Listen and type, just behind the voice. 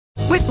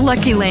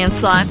Lucky Land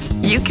Slots,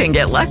 you can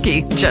get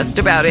lucky just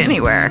about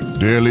anywhere.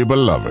 Dearly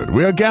beloved,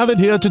 we are gathered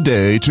here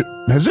today to...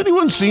 Has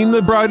anyone seen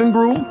the bride and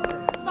groom?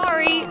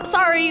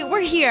 Sorry, we're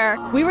here.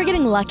 We were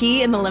getting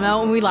lucky in the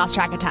limo and we lost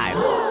track of time.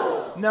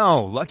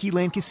 No, Lucky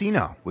Land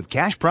Casino, with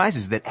cash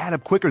prizes that add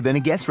up quicker than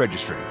a guest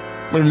registry.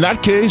 In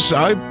that case,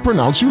 I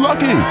pronounce you lucky.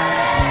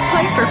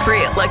 Play for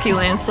free at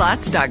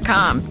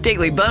LuckyLandSlots.com.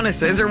 Daily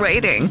bonuses are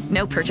waiting.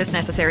 No purchase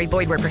necessary.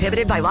 Void where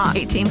prohibited by law.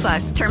 18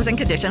 plus. Terms and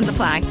conditions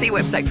apply. See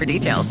website for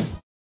details.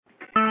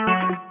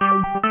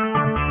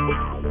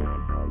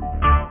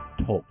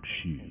 Talk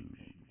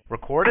shoes.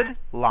 Recorded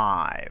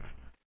live.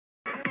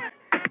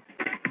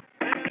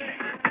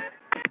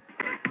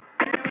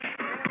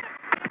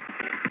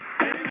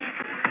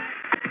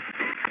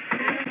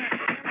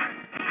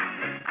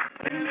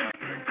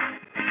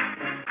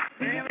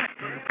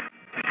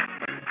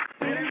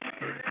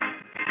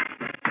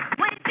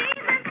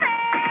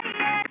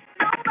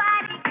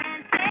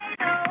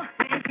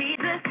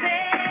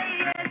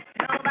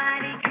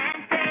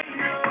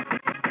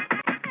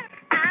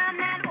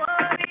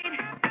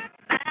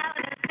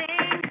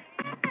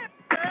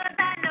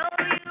 I know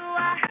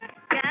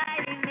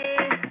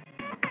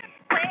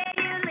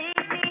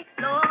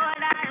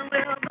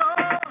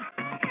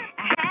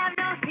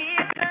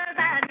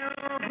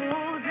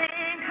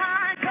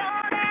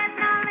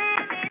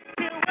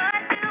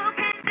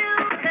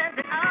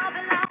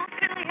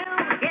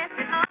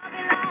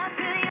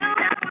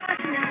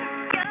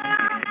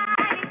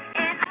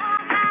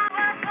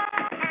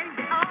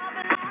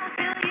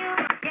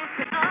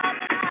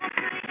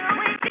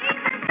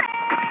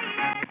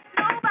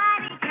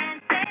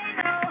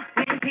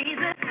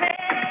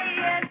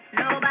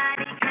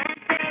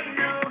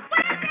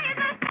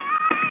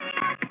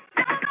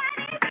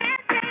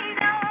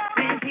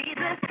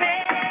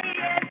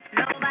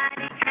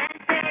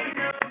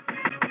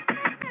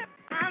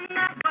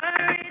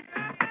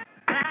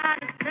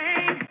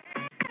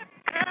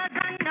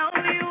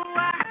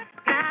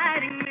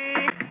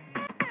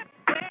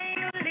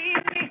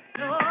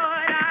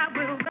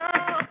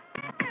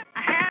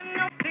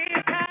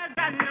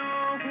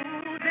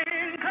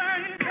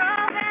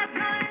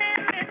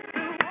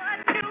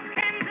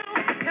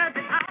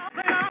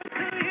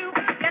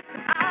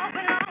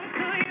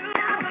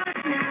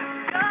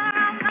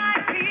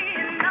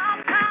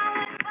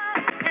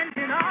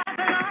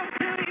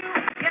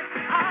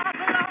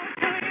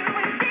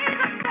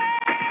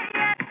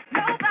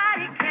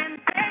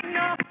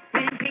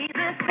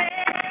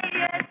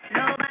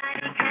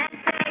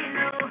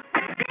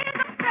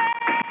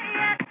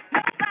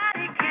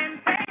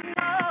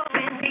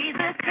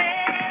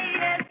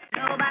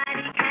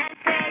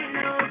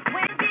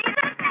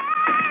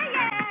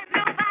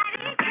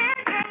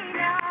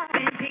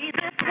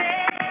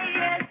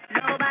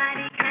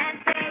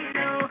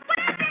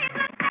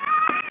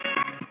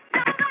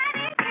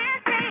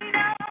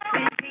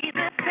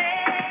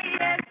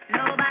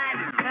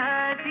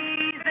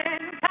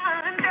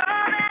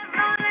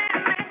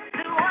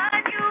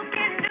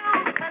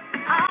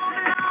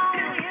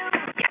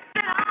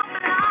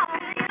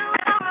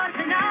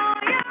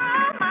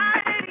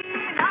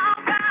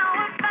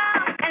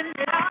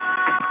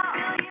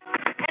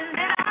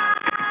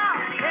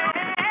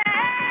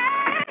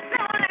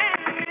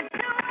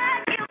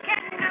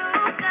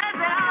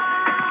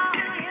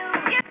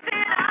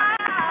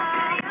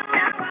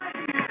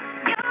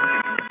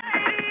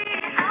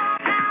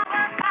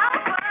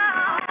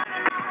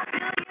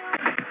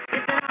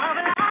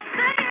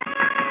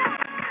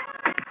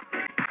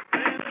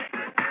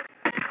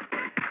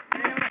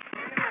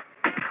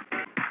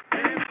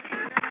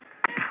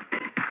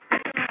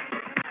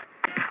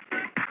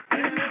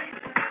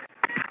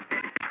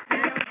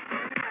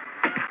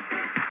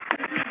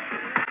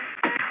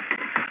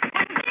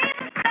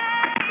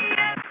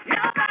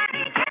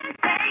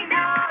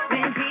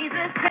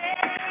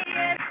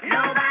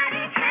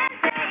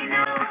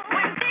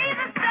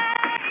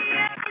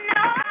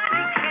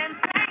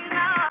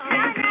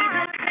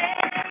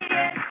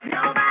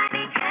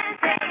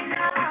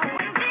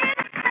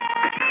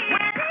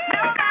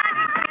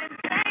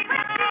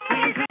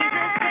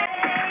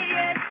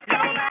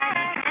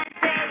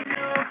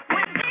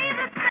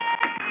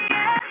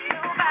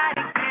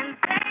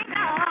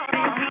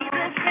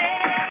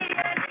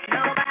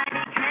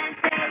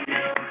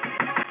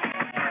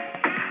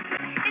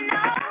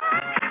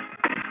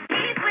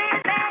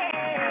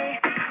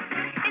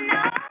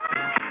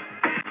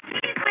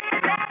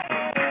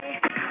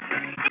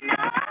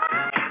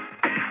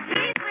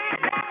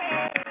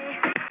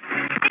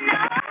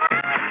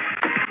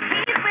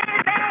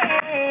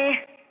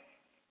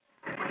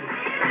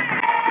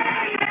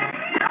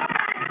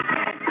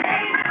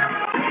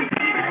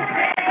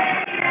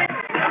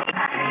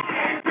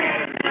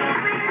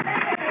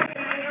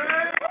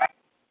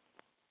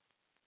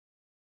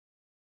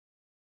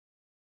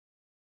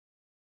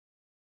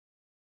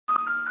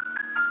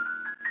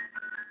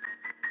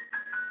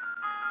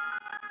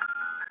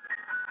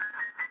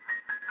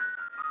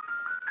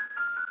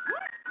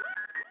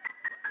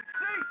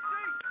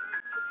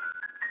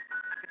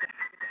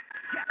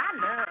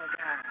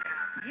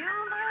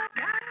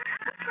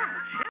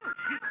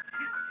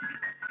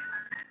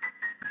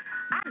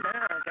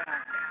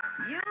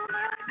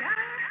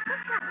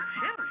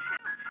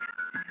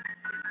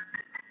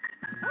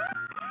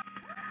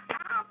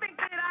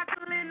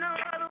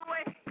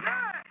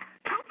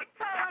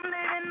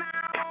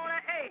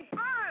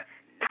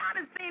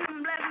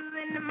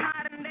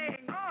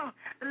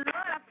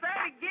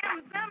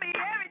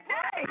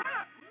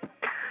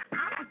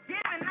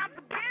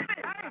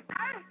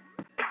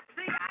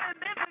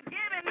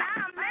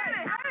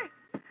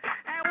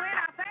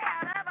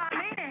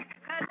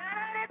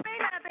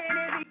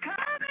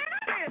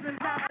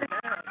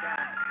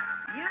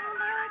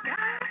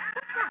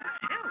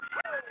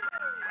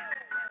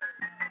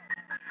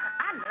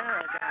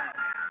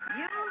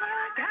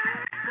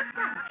Love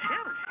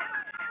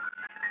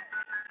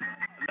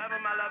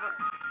him, I love him.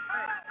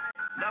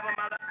 Love him,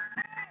 I love him.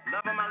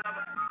 Love him, I love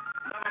him.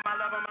 Love him, I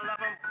love him, I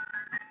love him.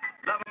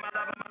 Love him, I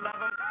love him, I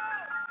love him.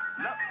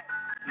 Love him,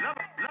 love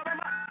him, love him,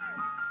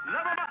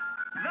 love him,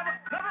 love him,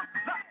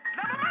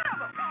 love him,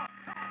 love him.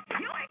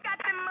 You ain't got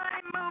the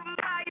money moving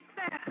by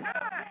yourself.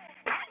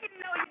 And you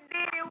know you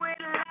did it with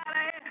a lot of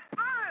hair.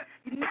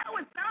 You know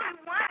it's only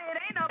one, it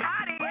ain't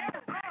nobody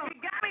else. You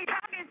got me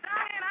talking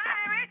something, I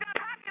ain't rich, I'm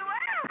talking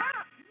well.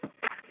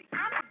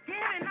 I'm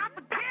forgiving, I'm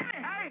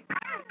forgiving.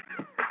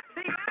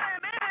 See,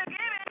 I'm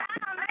giving, I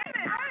don't live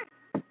it.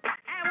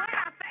 And when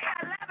I say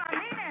I love, I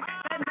mean it.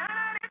 But none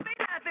of this be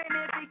nothing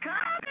if he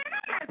comes in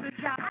a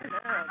message. I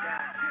love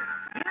God.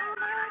 You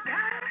love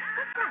God.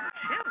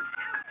 Shoot.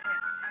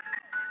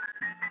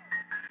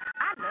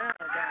 I love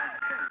God.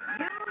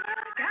 You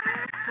love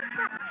God.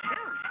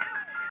 Shoot.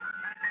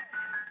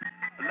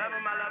 Love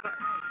him, I love him.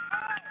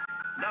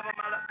 Love him,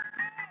 I love him.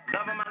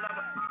 Love him, I love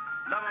him.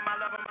 Love him, I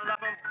love him, I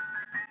love him.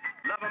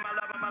 Love him, I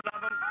love him, I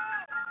love him.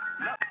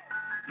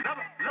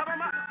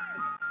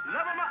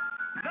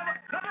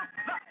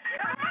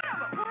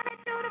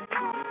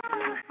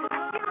 Love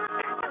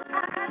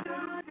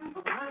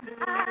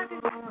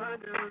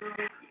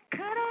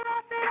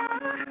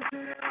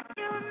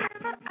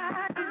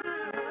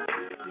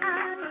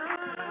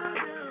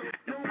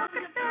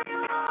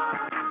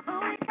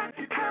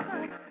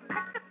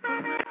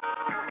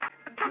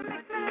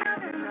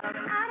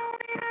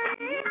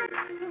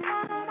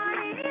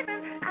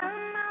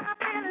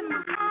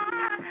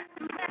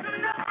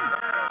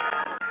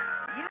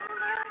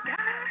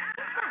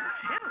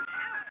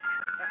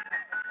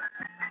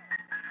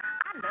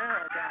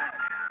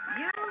him, love him, love him,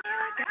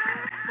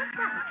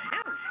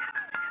 love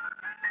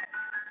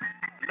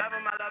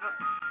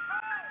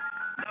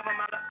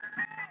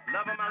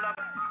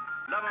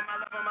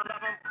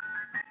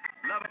him,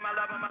 love him,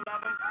 love him,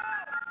 love him.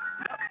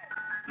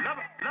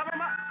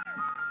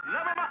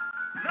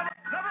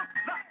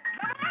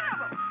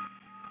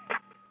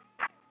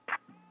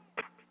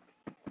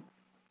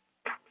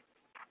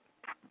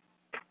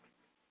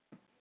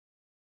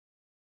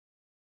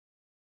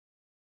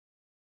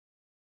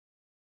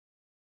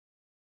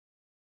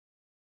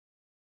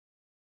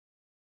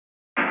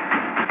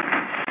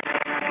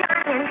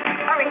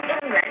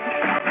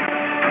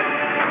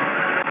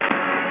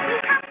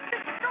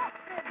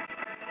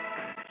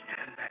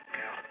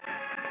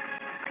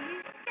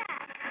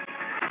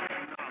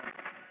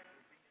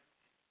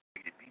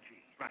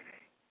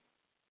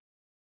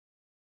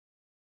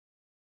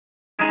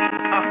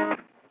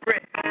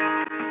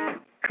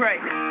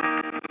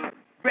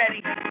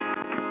 Ready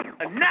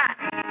or not?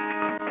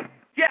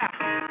 Yeah.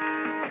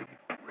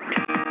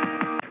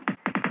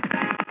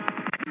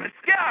 Let's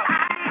go.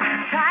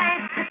 I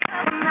tried to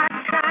cover my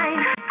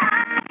shine. I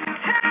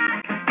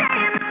tried to stay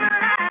in the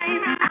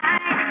line.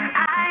 I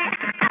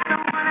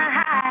don't wanna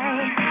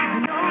hide.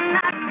 No,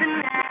 not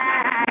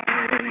tonight.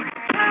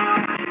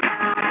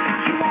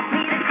 You want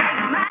me to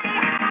take my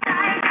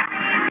side?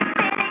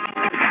 Sitting in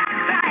your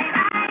backside.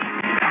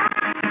 I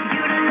want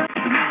you to look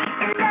at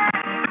me in the eye.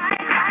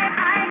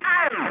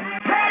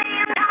 Ready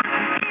or not?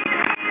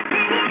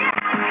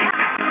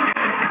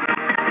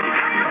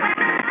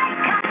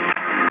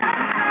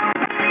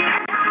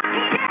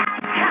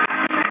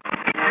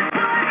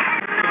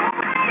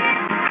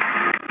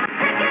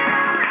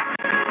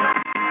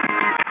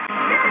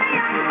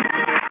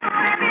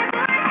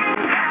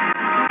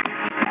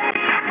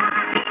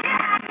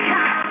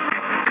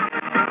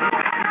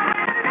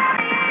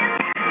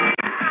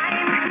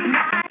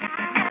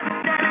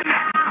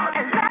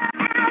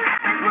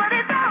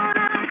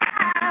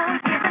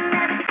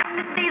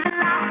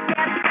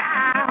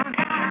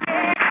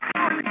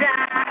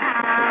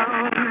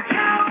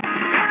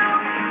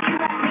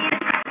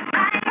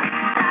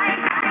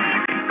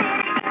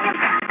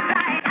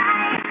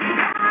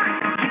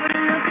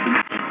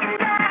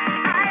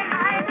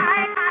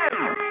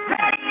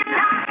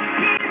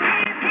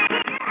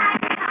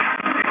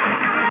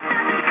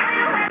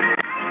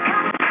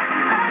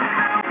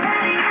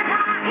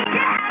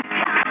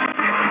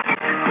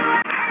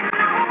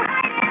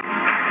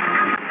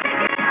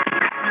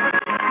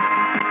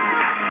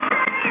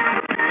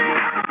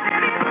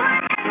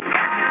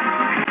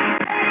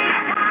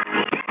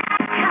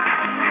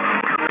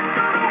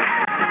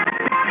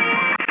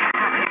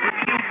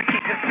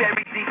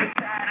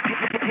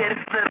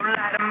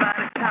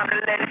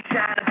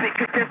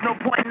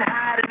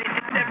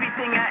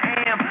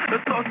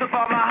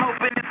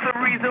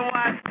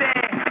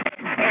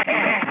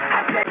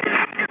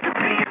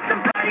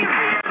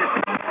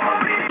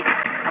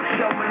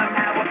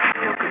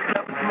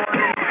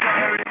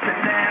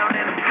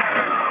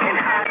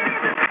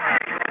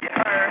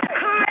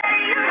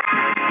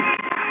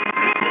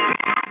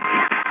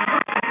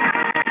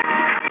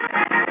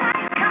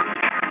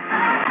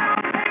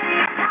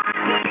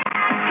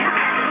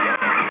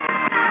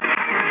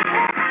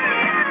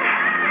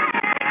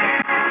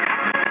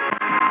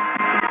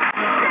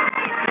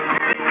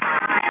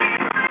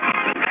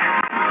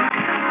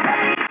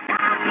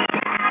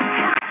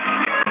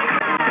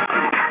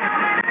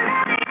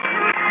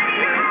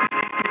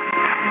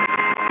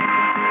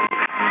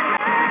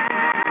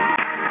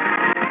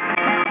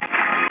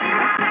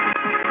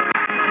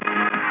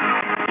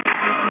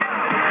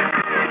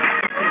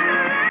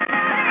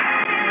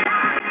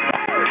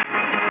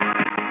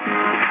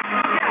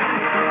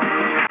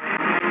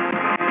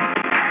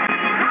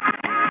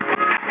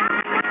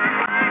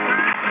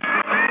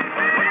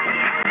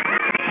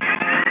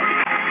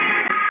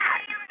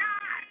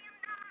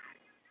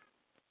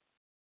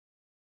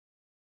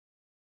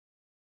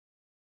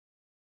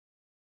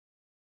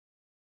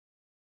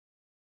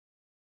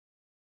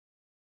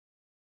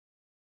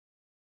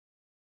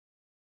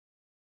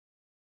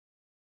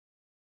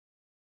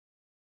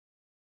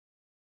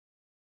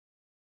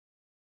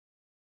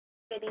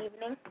 Good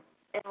evening,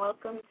 and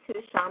welcome to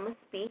Shama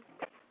Speaks.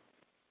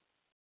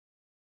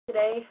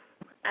 Today,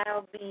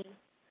 I'll be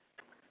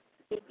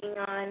speaking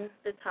on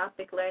the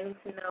topic learning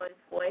to know His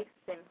voice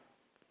and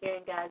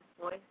hearing God's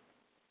voice.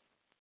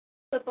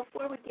 But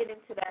before we get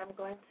into that, I'm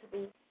going to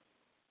be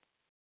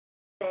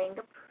saying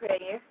a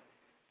prayer,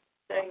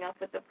 starting off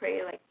with a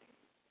prayer like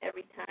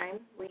every time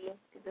we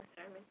do the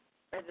sermon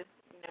or this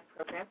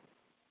program.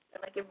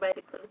 I'd like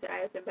everybody to close their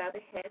eyes and bow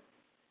their heads.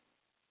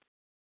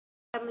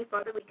 Heavenly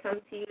Father, we come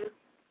to you.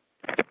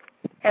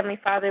 Heavenly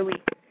Father, we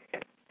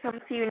come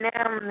to you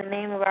now in the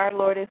name of our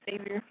Lord and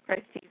Savior,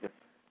 Christ Jesus.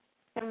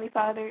 Heavenly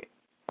Father,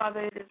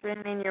 it is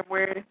written in your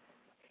word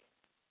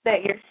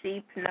that your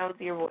sheep knows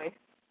your voice.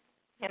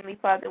 Heavenly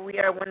Father, we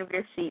are one of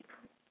your sheep.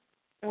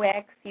 We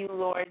ask you,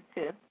 Lord,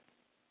 to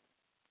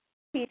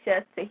teach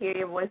us to hear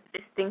your voice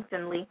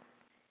distinctly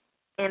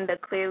and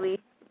clearly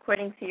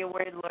according to your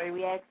word, Lord.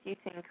 We ask you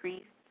to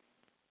increase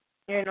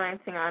your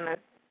anointing on us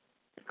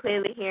to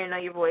clearly hear and know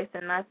your voice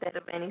and not that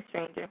of any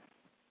stranger.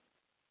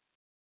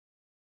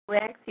 We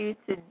ask you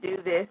to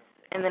do this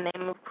in the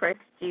name of Christ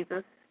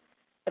Jesus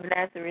of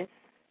Nazareth.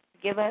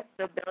 Give us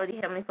the ability,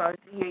 Heavenly Father,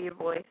 to hear your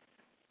voice.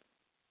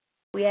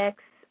 We ask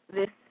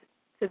this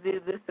to do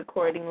this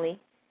accordingly.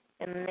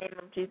 In the name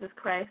of Jesus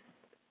Christ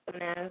of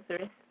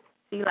Nazareth,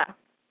 Selah.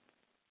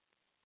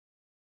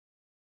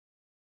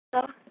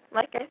 So,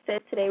 like I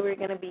said, today we're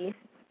going to be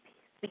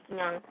speaking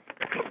on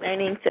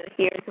learning to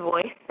hear His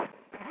voice.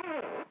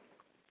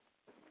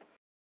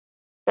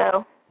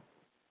 So,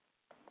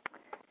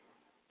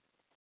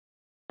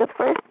 the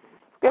first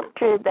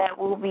scripture that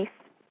we'll be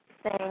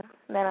saying,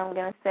 that I'm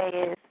going to say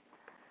is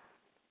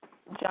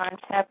John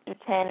chapter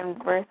 10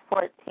 and verse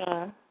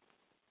 14.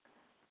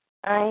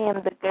 I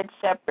am the good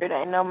shepherd.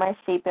 I know my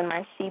sheep, and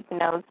my sheep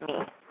knows me.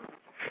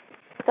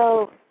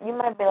 So you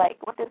might be like,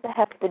 what does it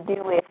have to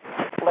do with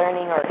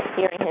learning or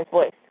hearing His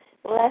voice?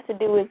 Well, it has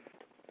to do with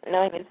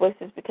knowing His voice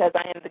is because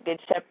I am the good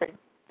shepherd.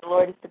 The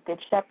Lord is the good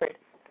shepherd.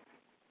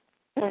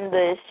 And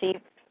the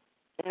sheep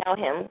know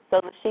Him. So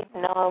the sheep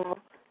know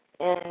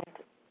Him, and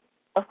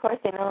of course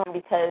they know Him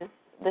because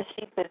the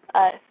sheep is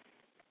us.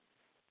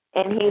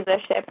 And He's our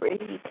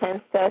shepherd. He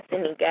tends to us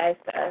and He guides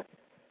us.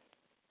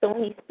 So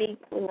when He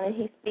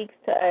speaks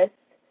to us,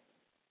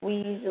 we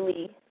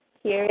usually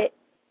hear it.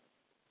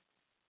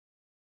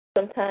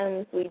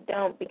 Sometimes we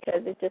don't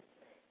because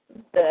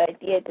the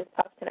idea just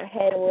pops in our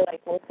head and we're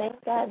like, well,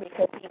 thank God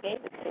because He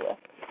gave it to us.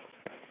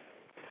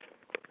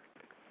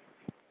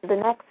 The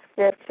next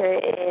scripture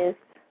is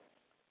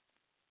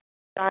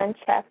John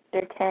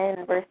chapter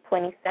 10, verse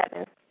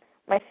 27.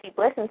 My sheep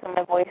listen to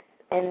my voice,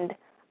 and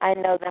I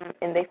know them,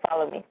 and they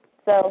follow me.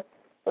 So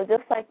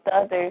just like the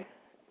other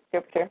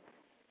scripture,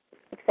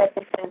 except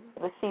it says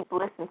the sheep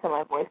listen to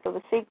my voice. So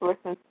the sheep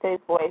listens to His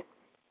voice,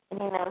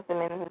 and He knows them,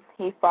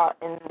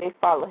 and they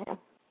follow Him.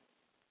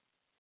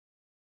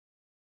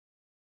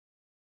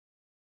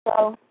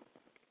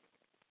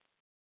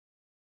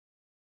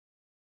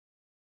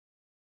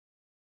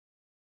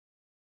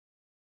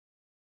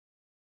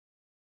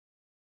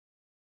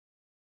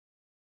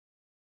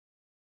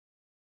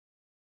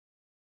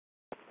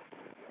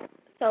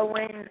 So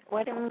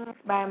what it means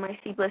by my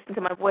sheep listen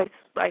to my voice,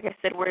 like I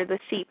said, we're the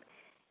sheep,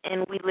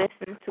 and we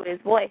listen to His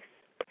voice.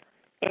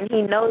 And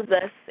He knows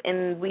us,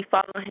 and we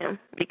follow Him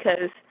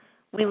because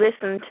we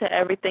listen to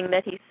everything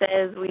that He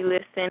says. We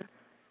listen,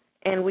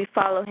 and we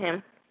follow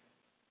Him.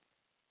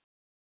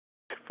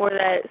 For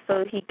that,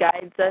 so He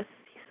guides us,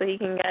 so He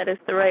can guide us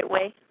the right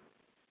way.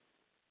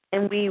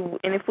 And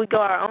if we go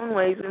our own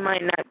ways, we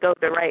might not go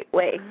the right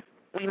way.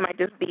 We might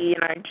just be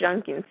in our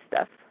junk and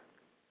stuff.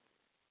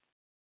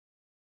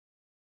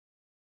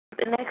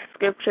 The next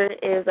scripture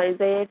is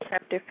Isaiah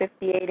chapter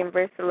 58 and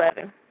verse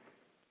 11.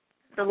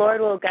 The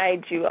Lord will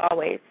guide you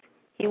always.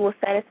 He will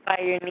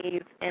satisfy your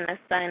needs in a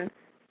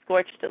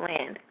sun-scorched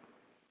land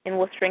and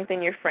will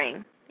strengthen your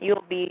frame.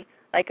 You'll be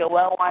like a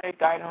well-watered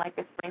garden, like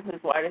a spring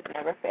whose waters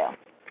never fail.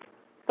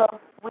 So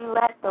if we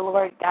let the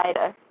Lord guide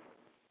us,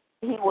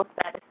 He will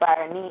satisfy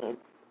our needs.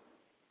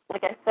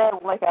 Like I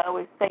said, like I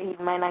always say,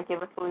 He might not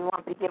give us what we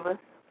want, but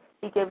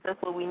He gives us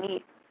what we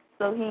need.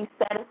 So He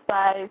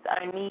satisfies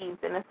our needs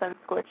in a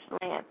sun-scorched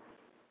land.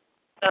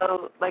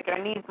 So, like our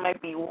needs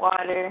might be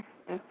water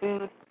and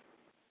food.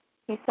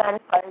 He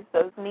satisfies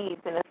those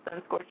needs in a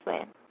sun-scorched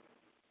land.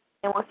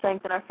 And will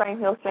strengthen our frame.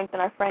 He'll strengthen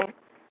our frame.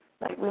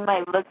 Like we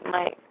might look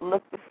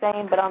the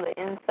same, but on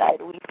the inside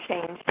we've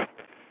changed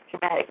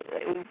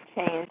dramatically. We've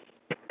changed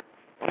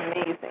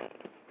amazing.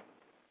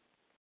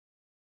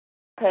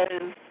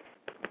 Because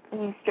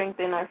He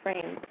strengthened our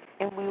frame,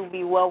 and we will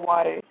be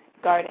well-watered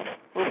garden.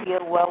 We'll be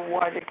a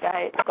well-watered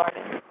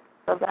garden.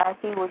 So God,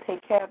 He will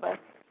take care of us,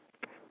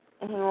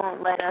 and He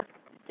won't let us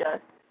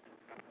just,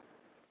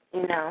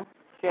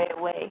 stray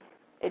away.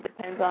 It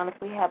depends on if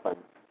we have a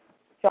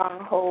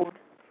stronghold,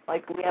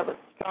 like we have a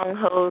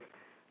stronghold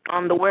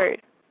on the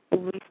Word. If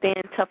we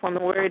stand tough on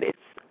the Word,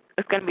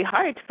 it's going to be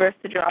hard for us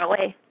to draw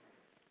away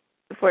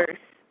if we're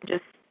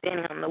just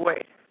standing on the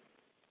Word.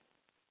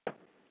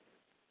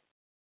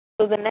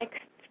 So the next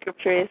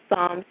scripture is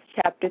Psalms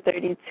chapter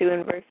 32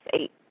 and verse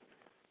 8.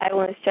 I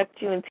will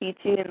instruct you and teach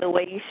you in the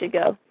way you should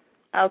go.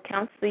 I'll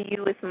counsel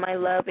you with my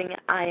loving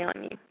eye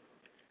on you.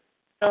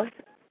 So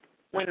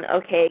when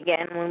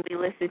we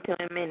listen to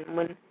him and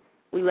when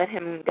we let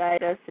him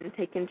guide us and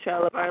take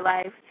control of our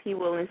lives, he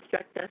will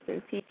instruct us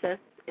and teach us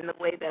in the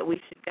way that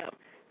we should go.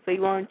 So he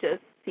won't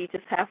just teach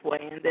us halfway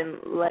and then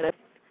let us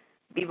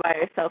be by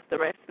ourselves the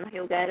rest, and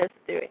he'll guide us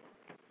through it.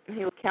 And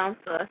he will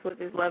counsel us with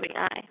his loving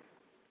eye.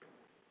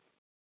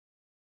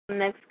 The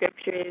next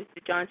scripture is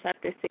John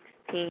chapter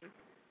 16,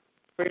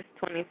 verse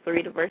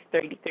 23 to verse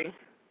 33.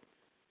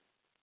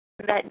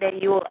 That day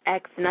you will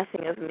ask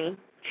nothing of me.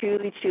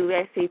 Truly, truly,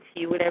 I say to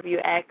you, whatever you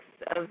ask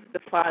of the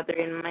Father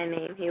in my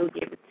name, he will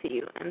give it to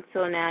you.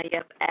 Until now you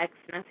have asked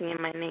nothing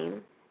in my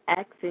name.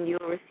 Ask and you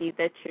will receive,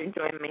 that your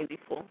joy may be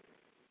full.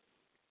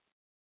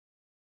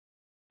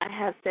 I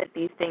have said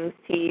these things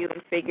to you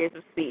in figures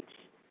of speech.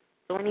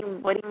 So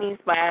what he means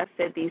by I have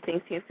said these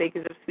things to you in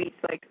figures of speech,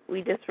 like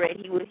we just read,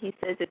 he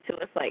says it to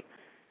us like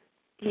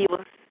he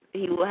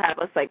will have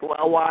us like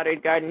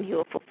well-watered garden. He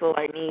will fulfill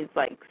our needs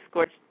like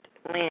scorched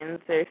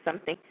lands or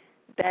something.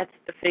 That's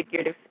the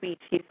figurative speech.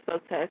 He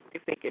spoke to us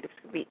through figurative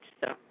speech.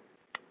 So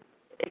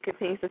it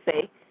continues to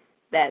say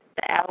that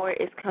the hour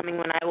is coming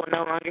when I will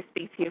no longer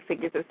speak to you in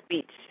figures of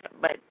speech,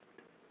 but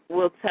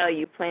will tell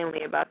you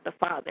plainly about the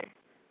Father.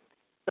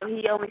 So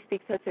he only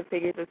speaks to us in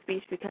figures of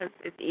speech because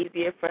it's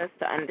easier for us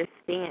to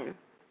understand.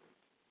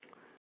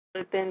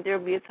 But then there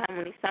will be a time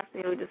when he stops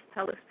and he will just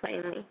tell us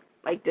plainly,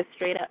 like just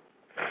straight up.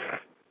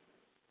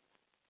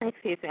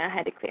 Excuse me, I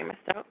had to clear my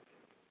throat.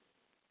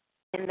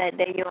 In that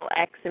day you will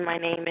ask in my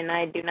name, and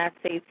I do not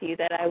say to you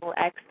that I will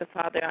ask the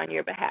Father on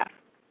your behalf.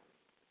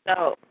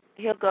 So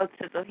he'll go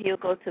to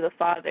the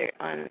Father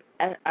on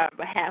our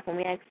behalf. When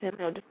we ask him,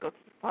 he'll just go to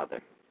the Father.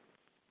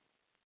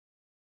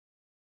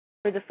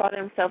 For the Father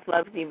himself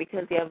loves you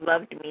because you have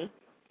loved me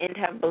and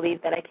have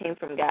believed that I came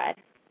from God.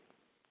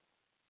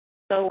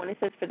 So when it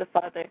says for the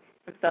Father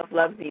himself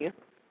loves you,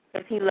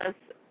 because he loves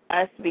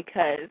us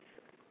because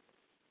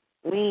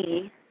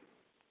we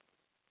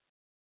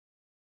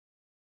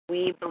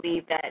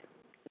believe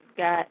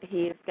that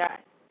he is God.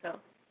 So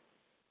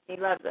he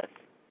loves us.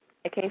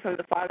 I came from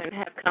the Father and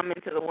have come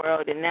into the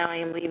world, and now I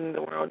am leaving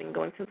the world and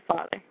going to the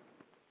Father.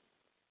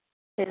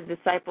 His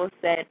disciples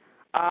said,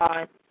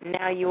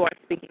 now you are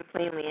speaking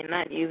plainly and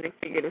not using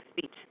figurative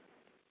speech.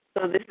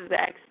 So this is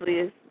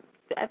actually,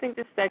 I think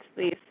this is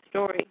actually a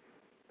story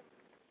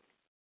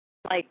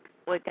like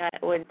what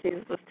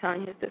Jesus was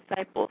telling his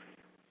disciples.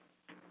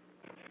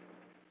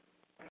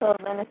 So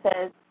then it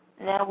says,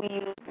 now we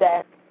know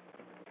that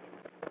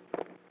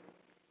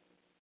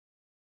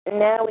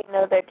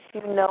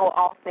you know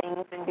all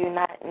things and do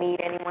not need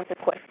anyone to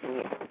question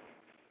you.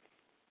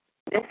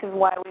 This is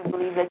why we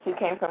believe that you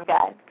came from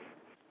God.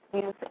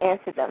 Jesus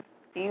answered them,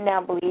 do you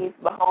now believe?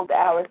 Behold, the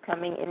hour is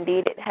coming.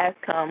 Indeed, it has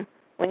come,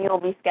 when you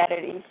will be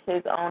scattered each to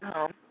his own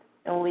home,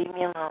 and will leave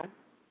me alone.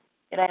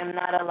 Yet I am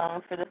not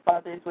alone, for the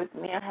Father is with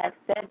me. I have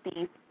said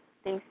these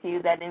things to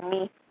you, that in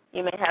me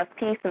you may have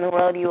peace. In the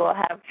world you will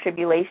have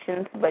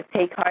tribulations, but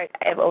take heart,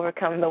 I have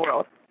overcome the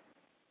world.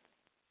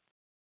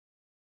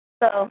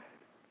 So,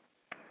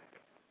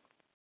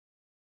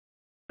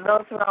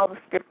 those were all the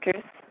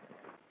scriptures.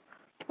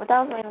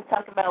 Without going to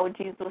talk about what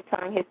Jesus was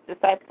telling his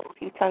disciples,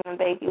 he was telling them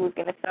that he was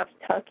going to stop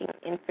talking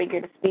in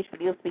figurative speech, but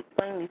he would speak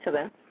plainly to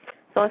them.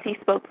 So once he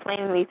spoke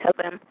plainly to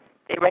them,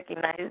 they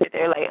recognized it.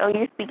 They're like, oh,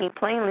 you're speaking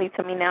plainly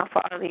to me now,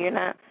 Father. You're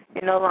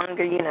no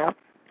longer, And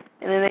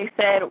then they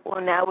said, well,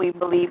 now we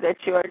believe that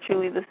you are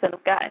truly the Son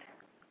of God.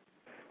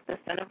 The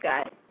Son of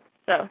God.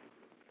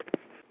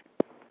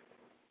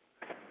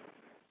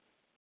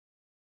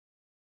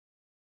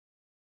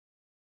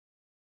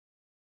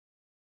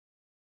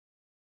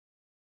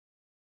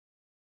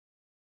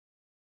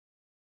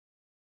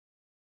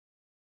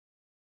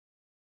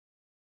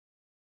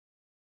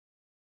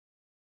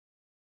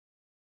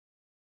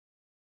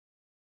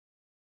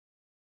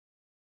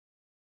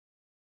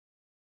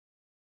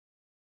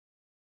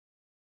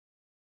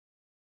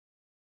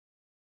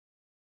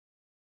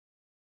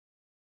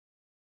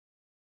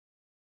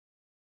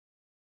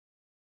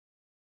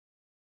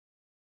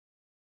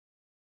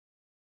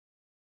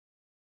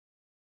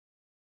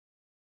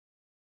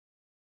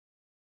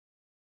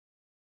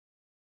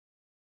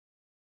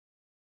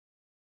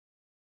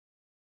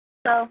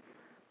 So,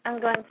 I'm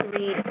going to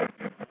read.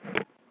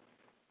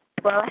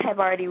 Well, I have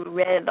already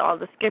read all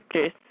the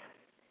scriptures.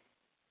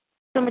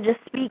 So I'm going to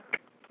just speak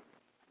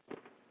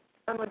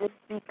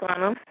on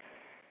them.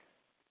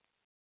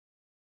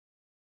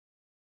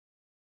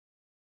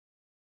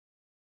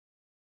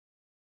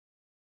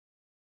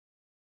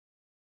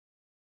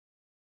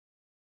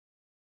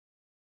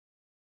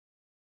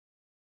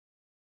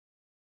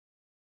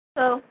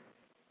 So,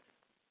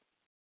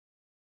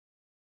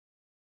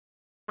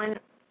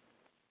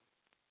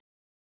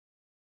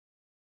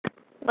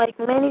 like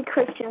many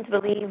Christians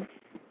believers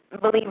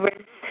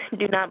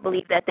do not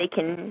believe that they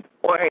can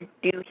or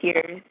do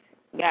hear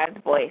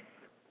God's voice.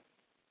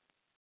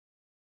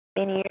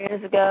 Many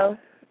years ago,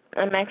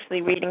 I'm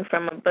actually reading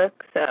from a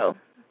book, so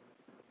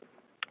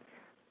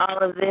all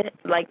of it,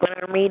 like when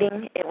I'm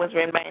reading, it was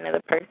written by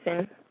another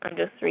person. I'm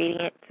just reading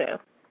it, so,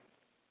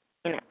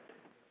 you know.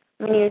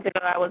 Many years ago,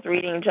 I was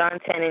reading John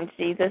 10, and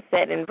Jesus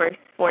said in verse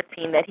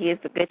 14 that he is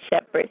the good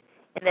shepherd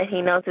and that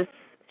he knows his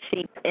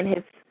sheep, and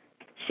his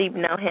sheep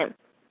know him.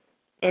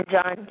 In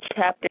John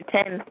chapter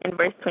 10, in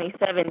verse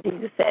 27,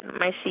 Jesus said,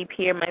 my sheep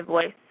hear my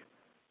voice,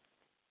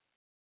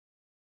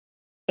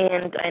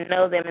 and I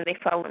know them, and they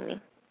follow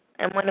me.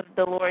 I'm one of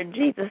the Lord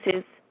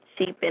Jesus'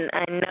 sheep, and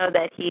I know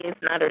that he is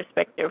not a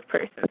respecter of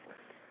persons.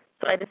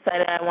 So I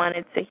decided I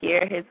wanted to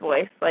hear his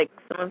voice like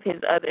some of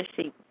his other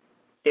sheep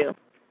do.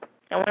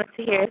 I wanted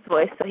to hear his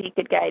voice so he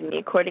could guide me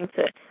according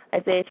to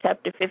Isaiah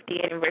chapter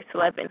 58 and verse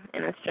 11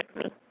 and instruct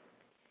me.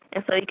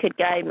 And so he could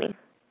guide me,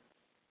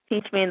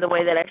 teach me in the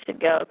way that I should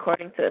go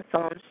according to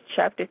Psalms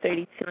chapter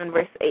 32 and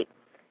verse 8.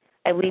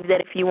 I believe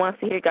that if you want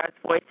to hear God's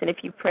voice and if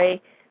you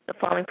pray the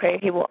following prayer,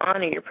 he will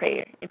honor your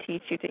prayer and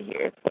teach you to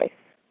hear his voice.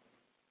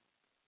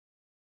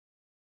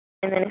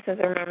 And then it says,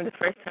 I remember the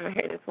first time I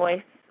heard his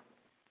voice,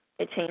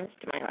 it changed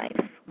my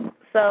life.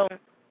 So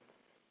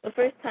the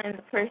first time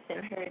the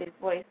person heard his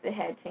voice, it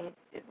had changed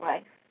his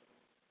life.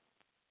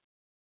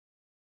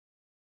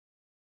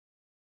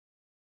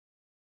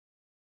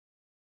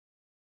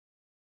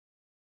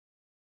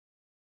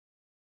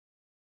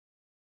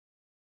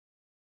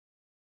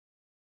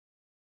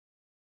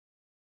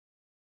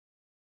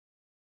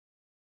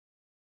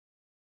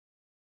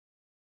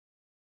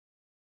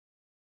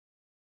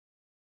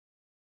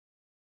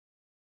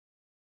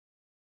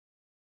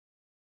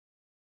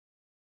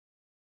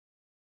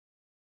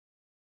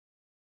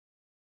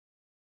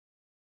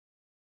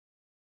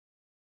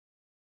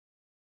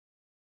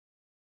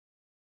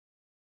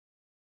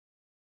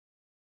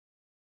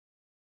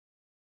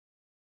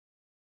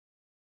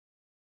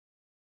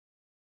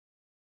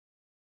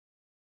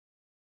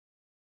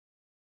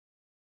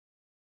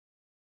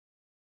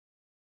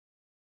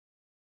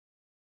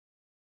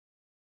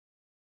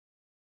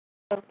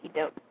 Okie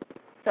doke.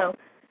 So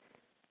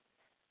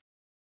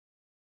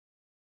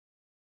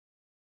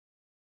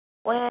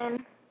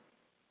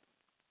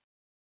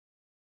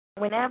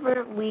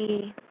whenever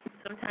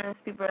sometimes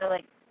people are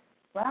like,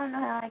 well, I don't know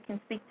how I can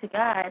speak to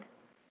God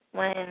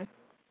when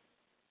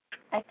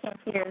I can't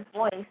hear his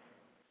voice.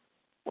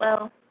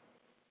 Well,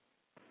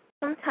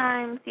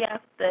 sometimes you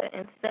have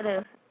to,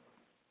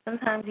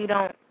 sometimes you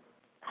don't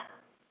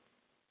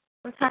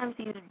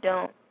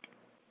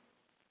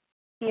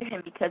hear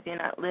him because you're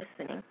not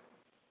listening.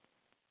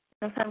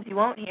 Sometimes you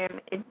won't hear him.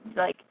 It's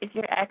like if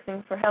you're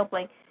asking for help,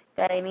 like,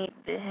 God, I need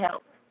the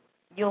help,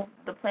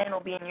 the plan will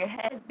be in your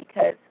head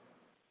because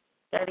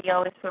God, he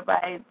always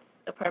provides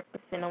a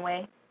purpose in a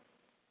way.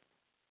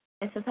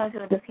 And sometimes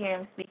you'll just hear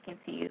him speaking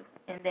to you,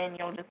 and then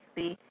you'll just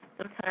see,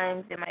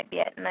 sometimes it might be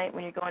at night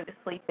when you're going to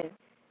sleep and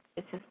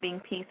it's just being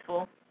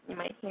peaceful. You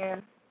might hear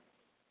him.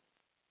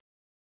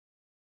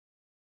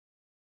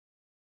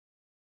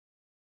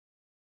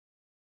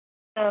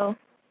 So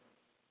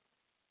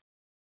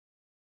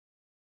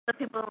some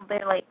people,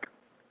 they're like,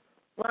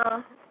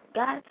 well,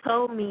 God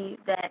told me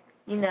that,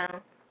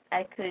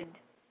 I could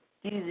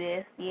do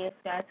this. Yes,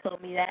 God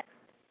told me that.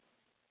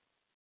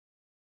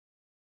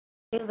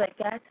 He was like,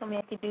 God told me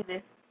I could do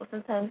this. Well,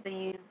 sometimes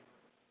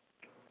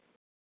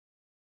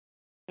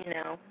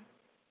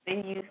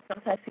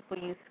sometimes people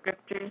use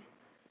scriptures,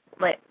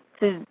 like,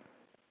 to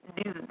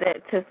do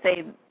that, to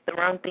say the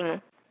wrong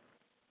thing.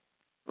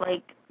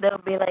 Like, they'll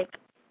be like,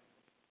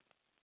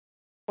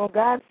 well,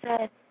 God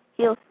said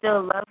he'll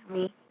still love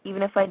me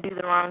even if I do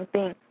the wrong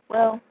thing.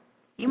 Well,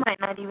 you might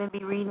not even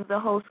be reading the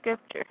whole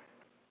scripture.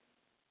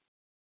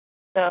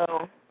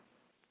 So,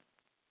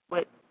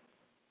 what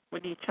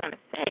are you trying to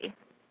say?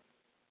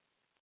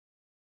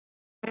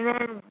 And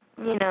then,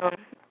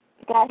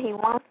 God, he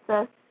wants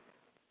us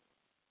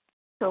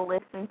to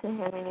listen to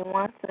him, and he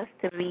wants us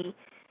to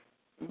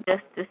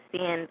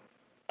stand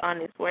on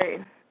his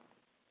word.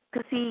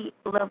 Because he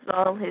loves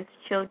all his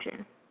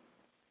children.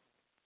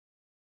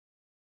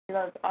 He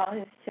loves all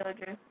his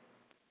children.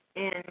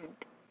 And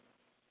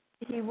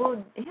he'll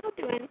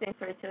do anything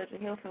for his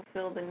children. He'll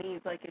fulfill the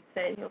needs, like it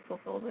said. He'll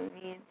fulfill the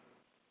needs.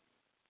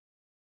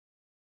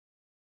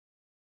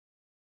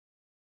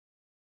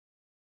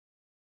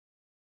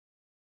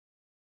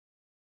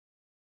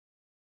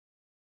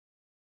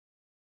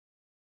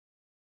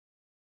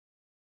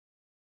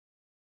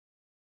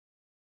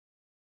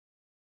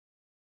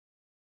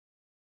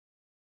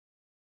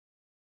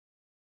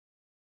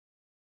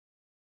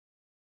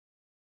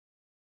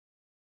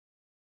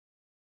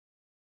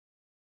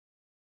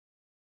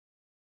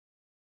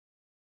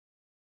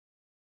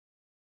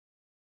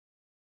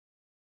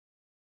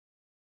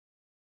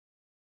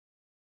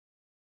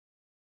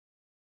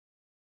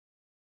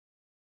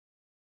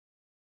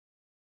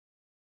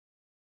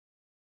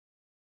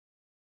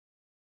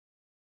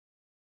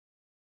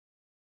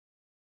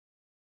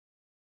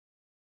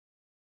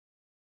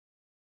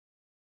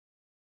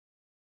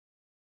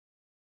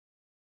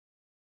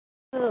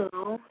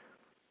 So,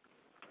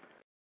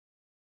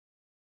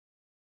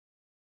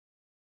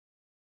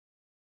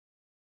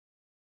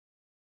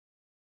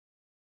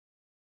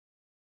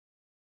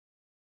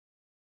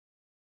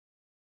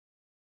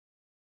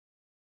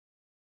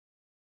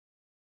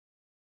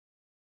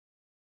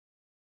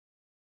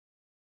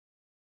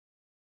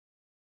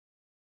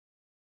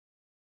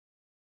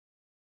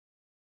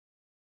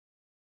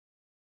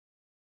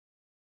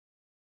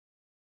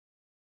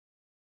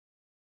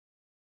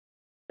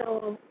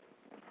 So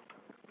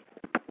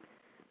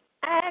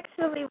I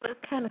actually was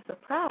kind of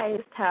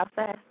surprised how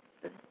fast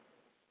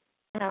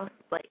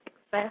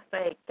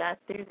I got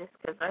through this,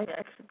 because I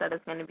actually thought it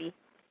was going to be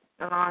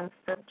a long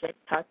subject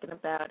talking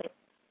about it.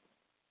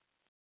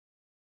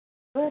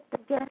 But I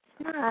guess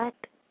not.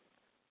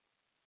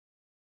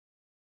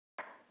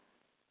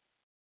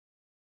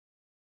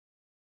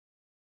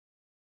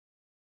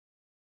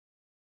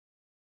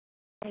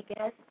 I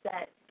guess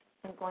that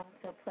I'm going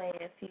to play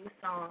a few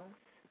songs.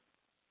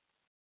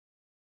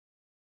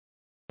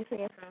 I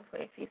guess I'm going to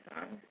play a few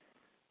songs.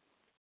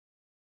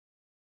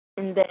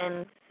 And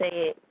then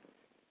say,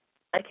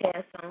 okay, so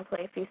I'm going to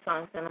play a few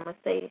songs, and I'm going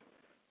to say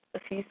a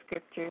few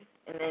scriptures,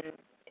 and then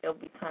it'll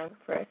be time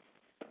for us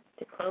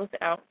to close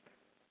out.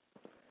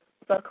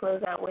 So I'll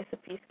close out with a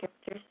few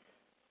scriptures.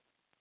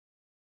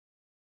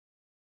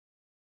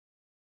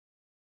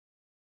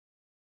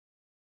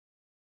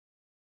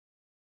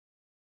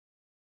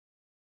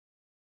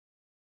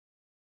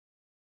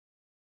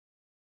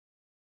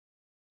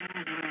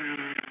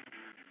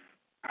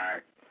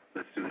 Alright,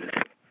 let's do this.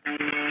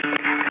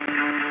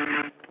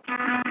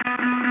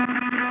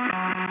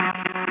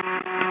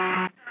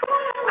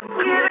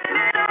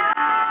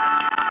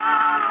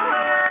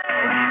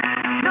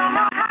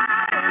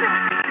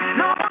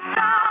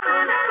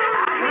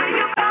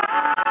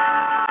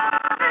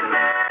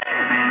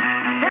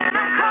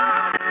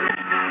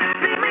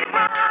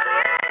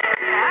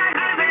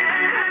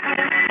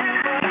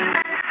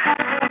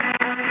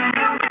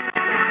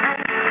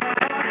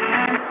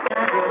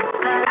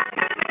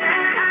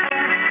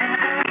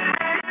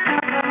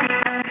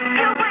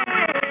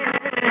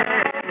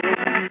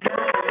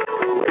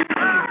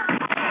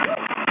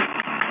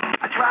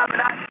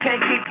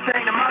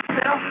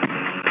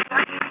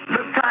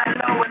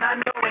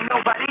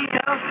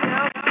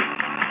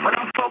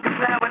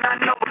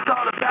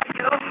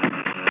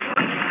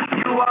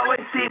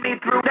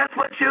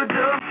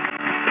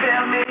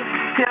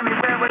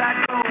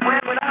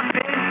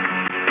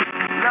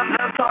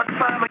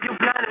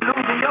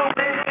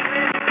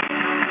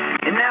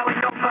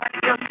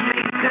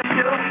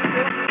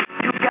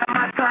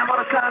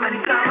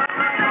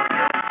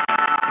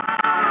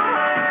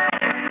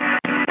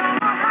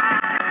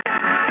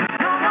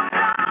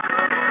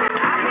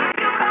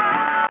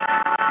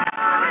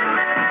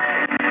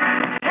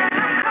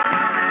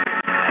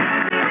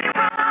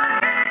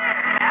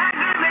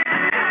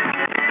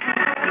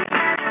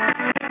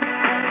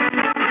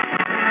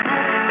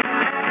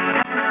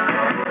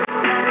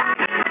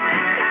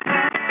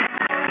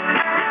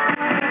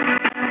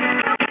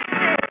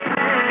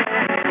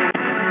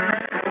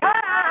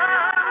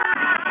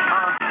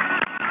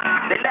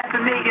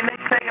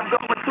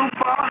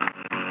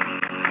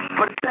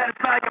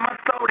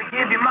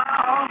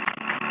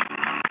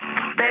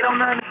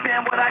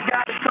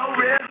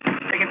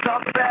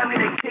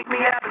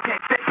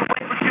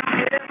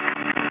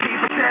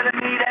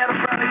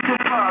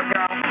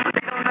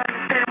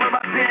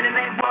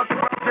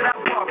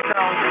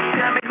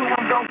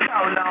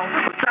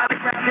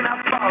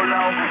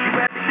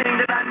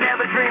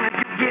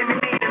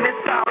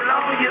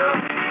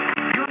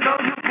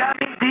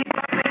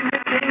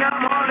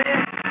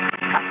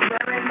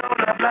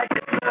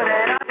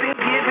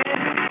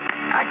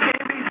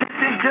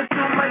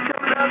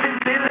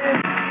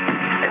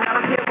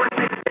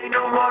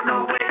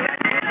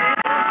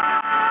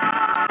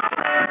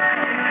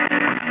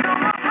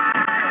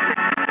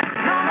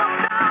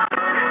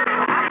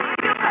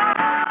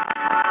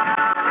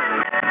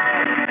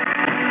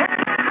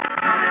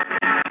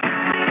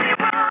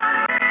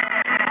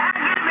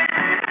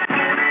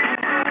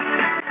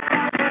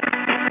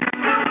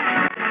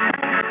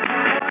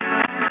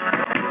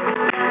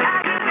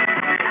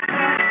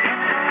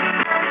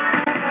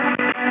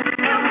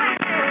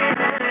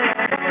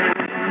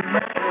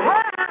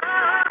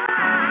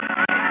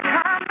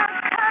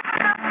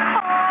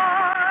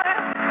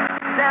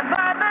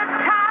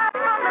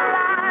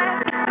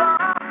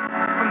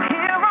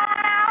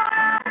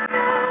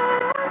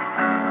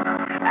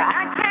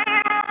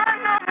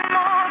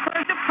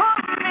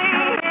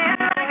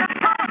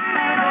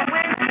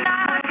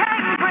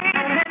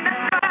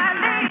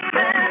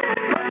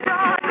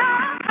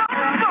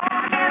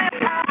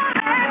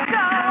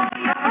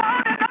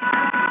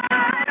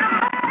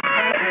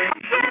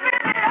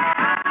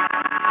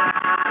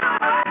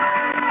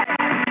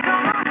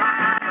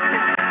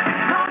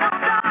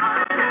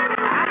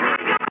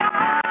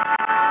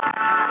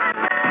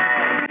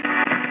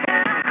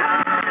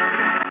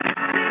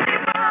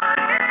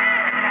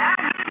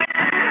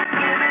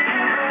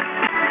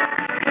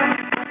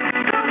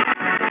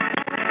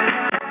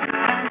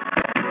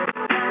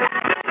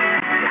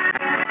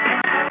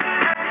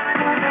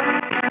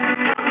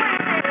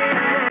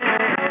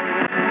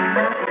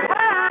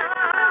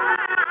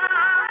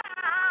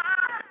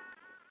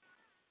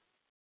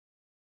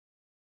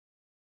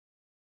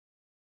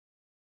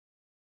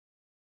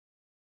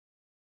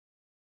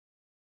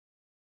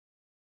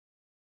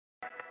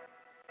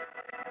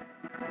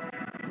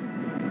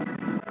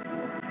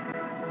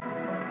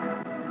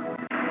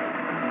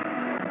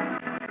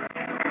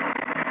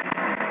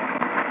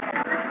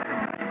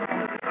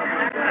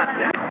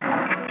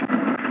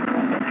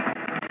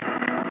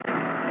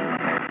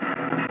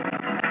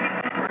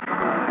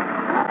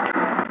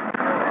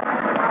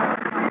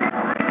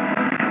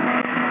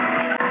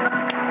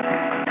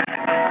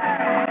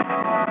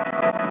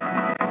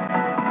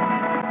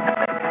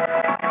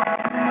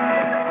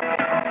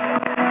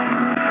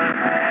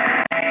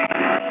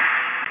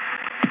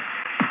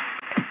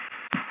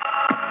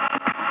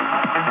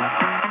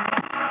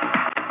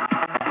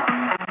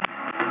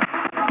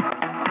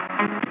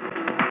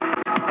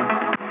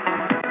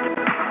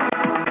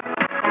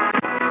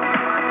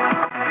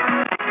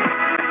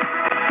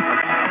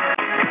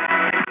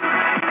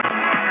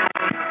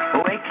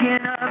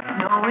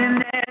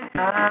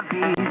 a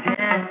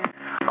vision.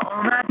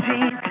 All my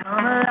dreams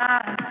come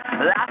alive.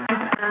 Life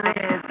is for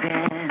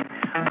living.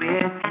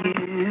 With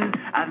you,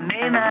 I've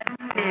made my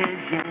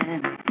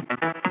decision.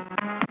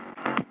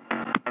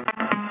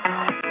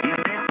 You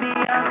lift me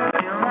up,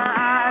 fill my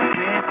eyes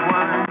with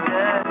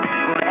wonder.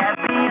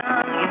 Forever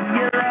young in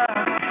your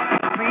love,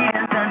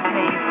 freedom's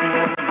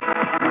untasted.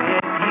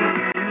 With you,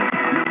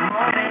 the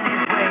moment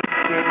is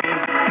wasted.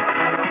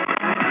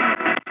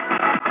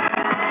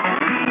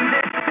 See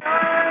the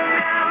sun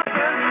now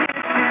burst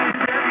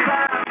into the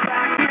clouds,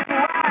 black and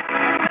white.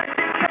 Touch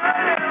the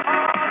color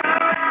all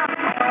around.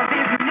 All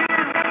is new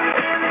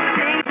in the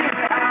stages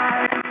I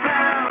have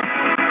found.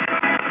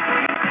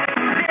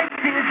 This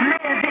is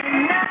living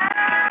now.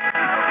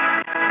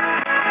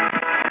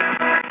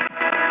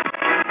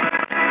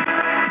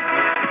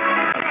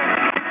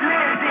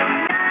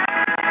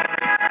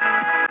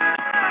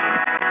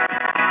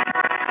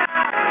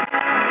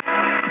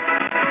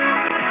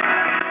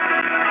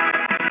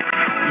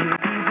 You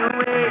lead the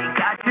way,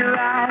 got your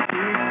eyes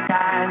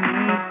beside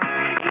me.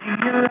 In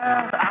your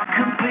love, I'm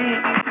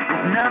complete.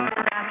 There's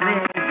nothing like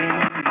living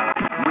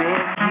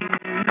with you.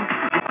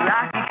 It's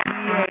like a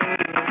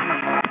created.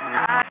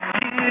 I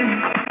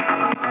choose.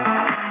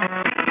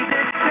 See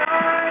the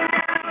sun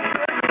now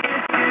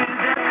burst into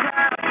the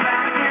clouds,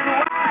 black and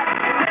white.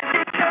 Let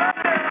the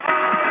color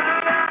all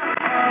around.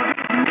 All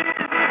is new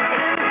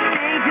in the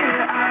stages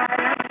I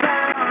have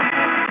found.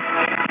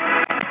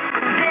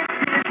 This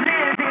is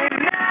living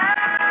now.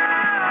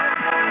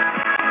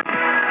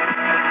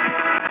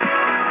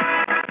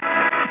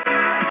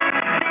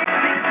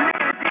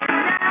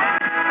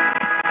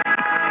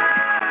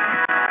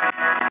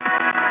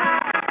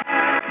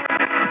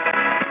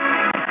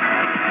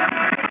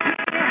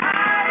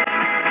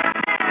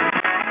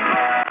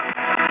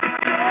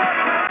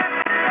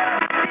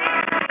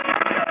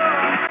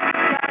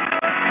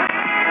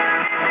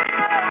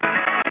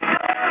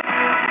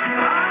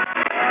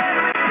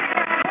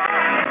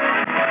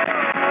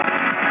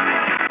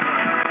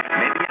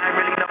 Maybe I ain't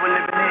really know what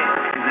living is.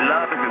 Is it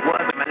love? If it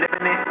was, am I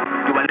living it?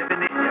 Do I live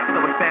in it? So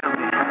it sounds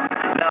it.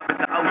 Love is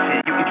the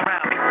ocean, you can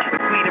drown it. The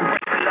sweet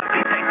embrace, the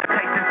lovely taste, the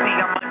taste and see.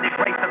 I'm on this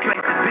race, the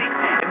place to be.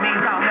 It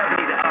means I'll never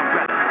need an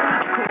umbrella.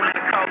 I'm cool in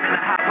the cold, in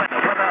the hot weather.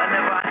 Whether I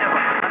never.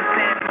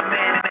 Understand I'm a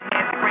man in the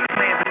hands of great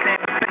plans. The stand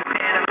for faith,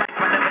 stand a life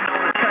I never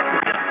known to touch.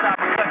 It's just I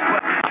reflect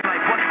what I'm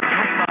like, what's the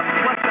dream of?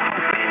 What's the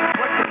hope in?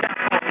 What's the down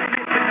for?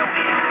 This is no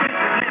end. This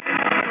is living.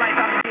 The life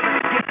I'm giving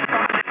a gift. If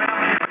I'm living, I'm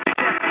living the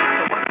gift.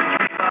 So what's the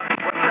dream of?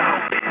 What's the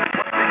hope in?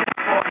 What's the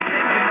down for?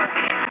 This is no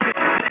end. This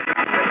is living.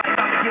 The life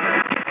I'm giving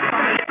a gift. If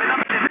I'm living,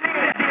 I'm living the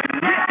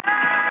gift.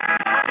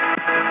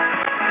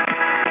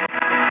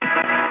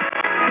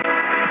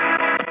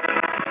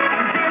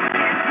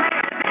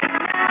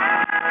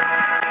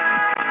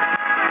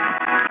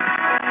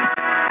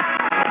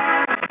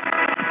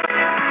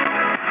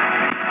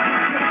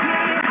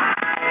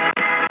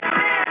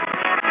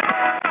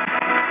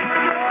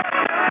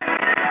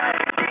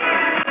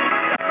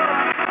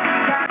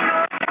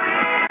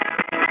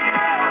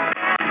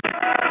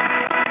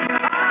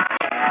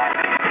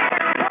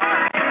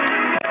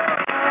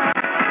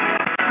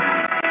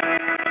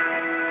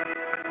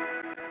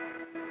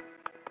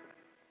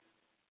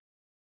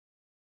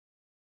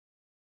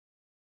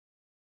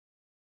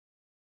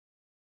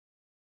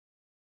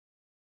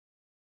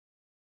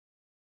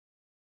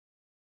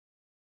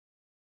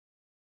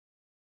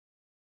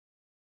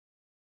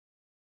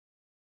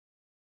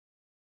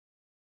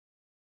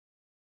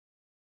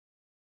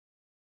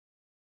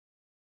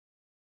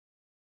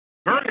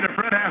 Hurry to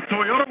Fred Ass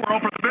Toyota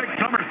World for the big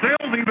summer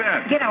sales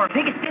event. Get our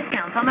biggest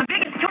discounts on the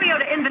biggest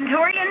Toyota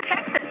inventory in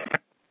Texas.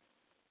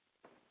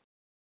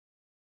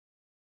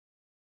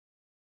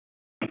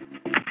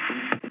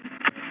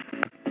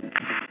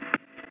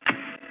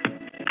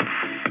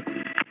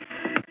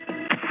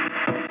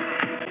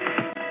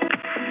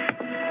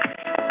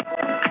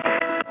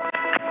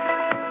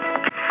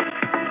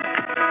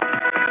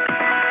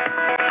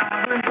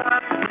 I was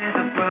lost with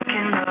a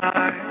broken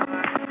heart.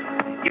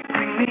 You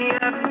bring me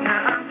up,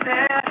 now I'm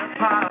set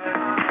apart.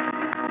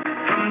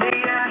 From the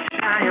ash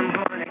I am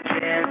born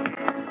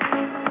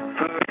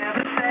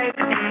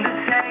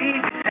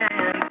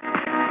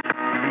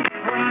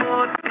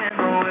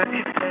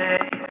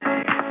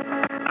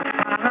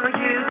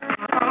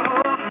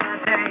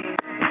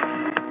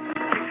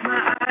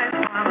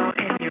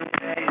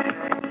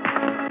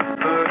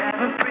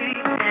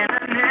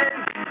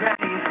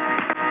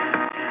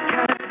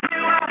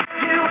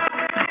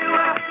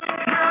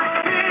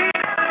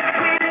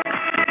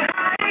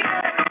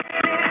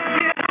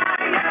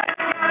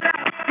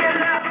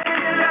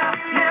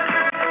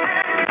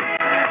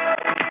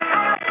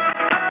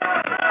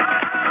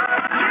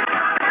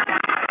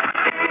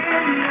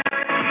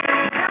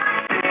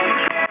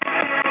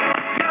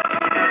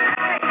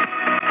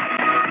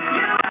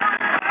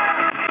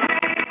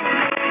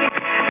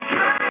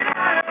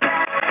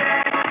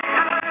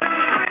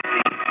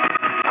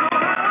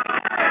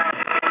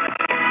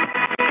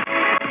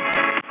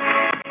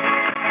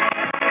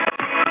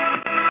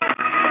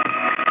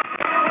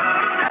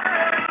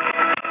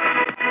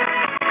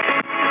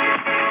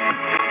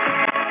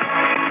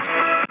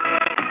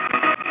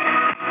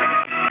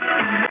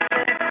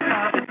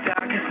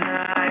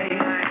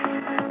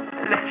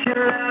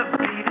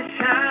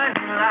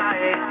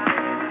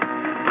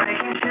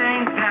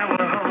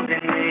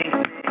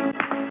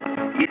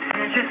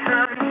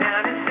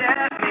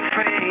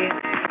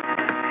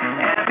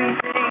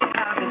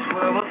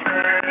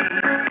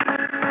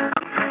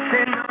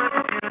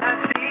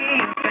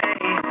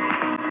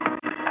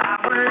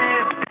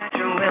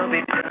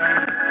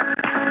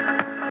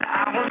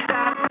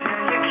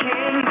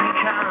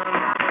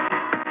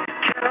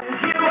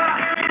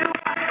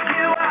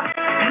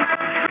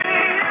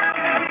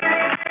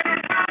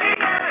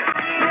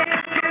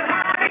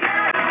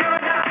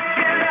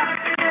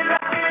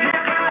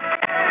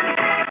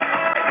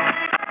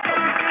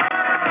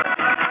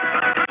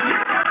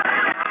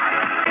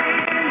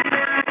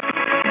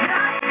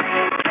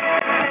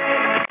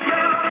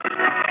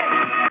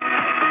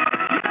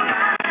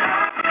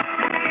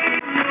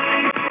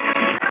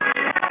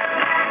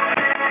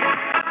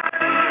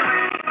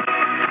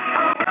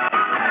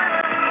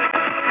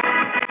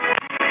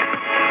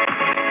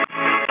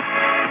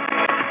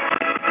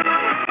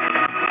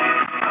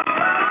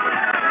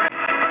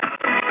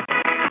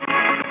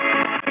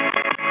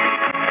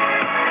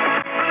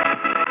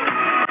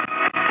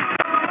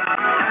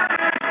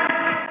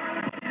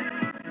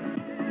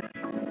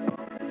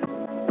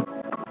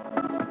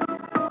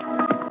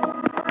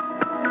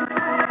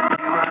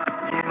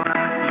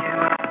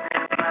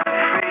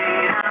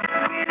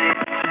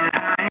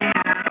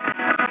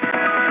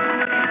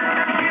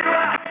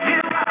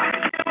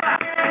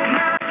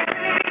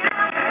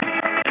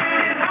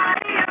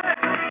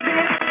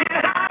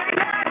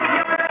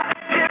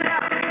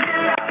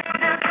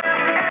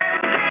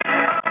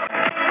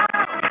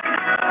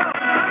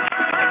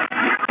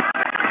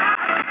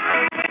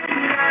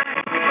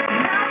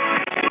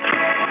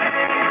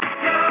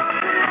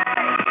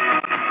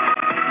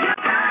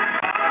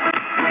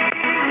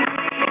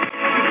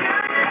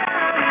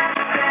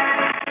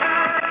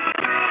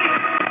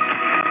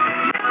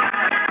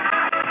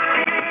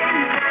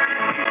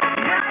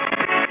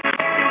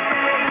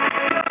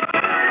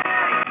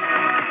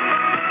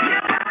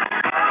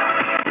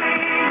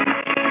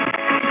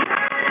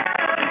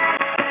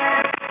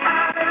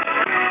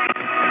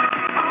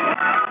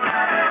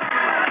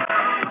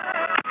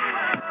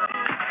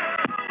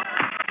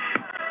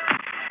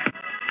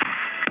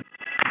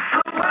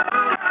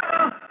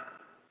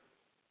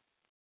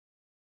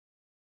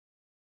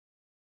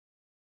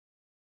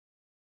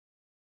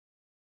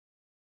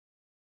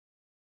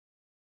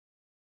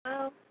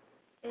Well,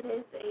 it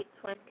is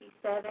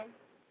 8:27,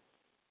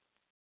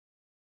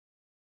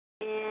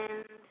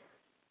 and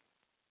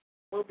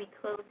we'll be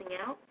closing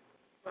out.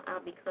 Well,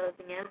 I'll be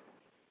closing out.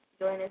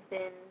 Join us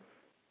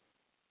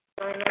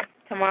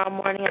tomorrow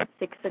morning at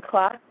 6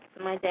 o'clock.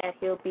 For my dad,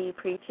 he'll be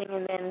preaching,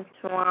 and then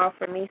tomorrow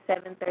for me,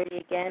 7:30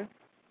 again.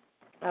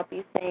 I'll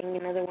be saying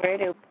another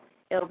word.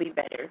 It'll be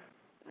better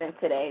than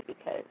today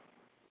because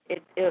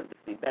it'll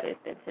just be better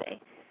than today.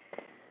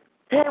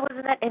 Today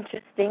wasn't that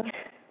interesting.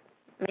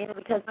 Mainly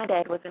because my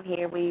dad wasn't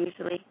here.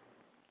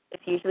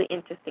 It's usually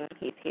interesting when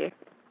he's here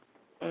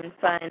and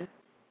fun.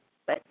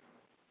 But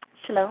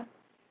shalom.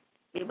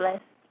 Be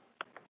blessed.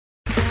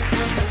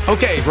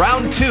 Okay,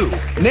 round 2.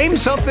 Name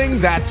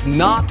something that's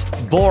not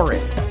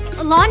boring.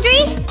 A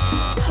laundry?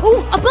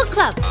 Ooh, a book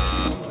club.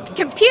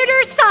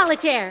 Computer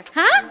solitaire,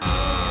 huh?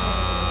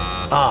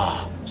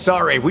 Ah,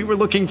 sorry. We were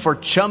looking for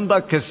Chumba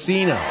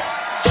Casino.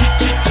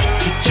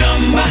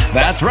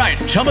 That's right.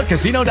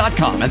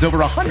 ChumbaCasino.com has over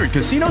 100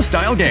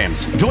 casino-style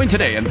games. Join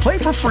today and play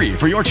for free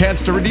for your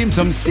chance to redeem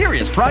some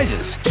serious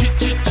prizes.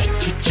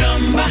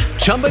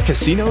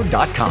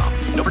 ChumbaCasino.com.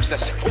 No purchase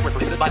necessary. Void where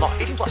prohibited by law.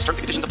 18+ terms and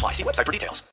conditions apply. See website for details.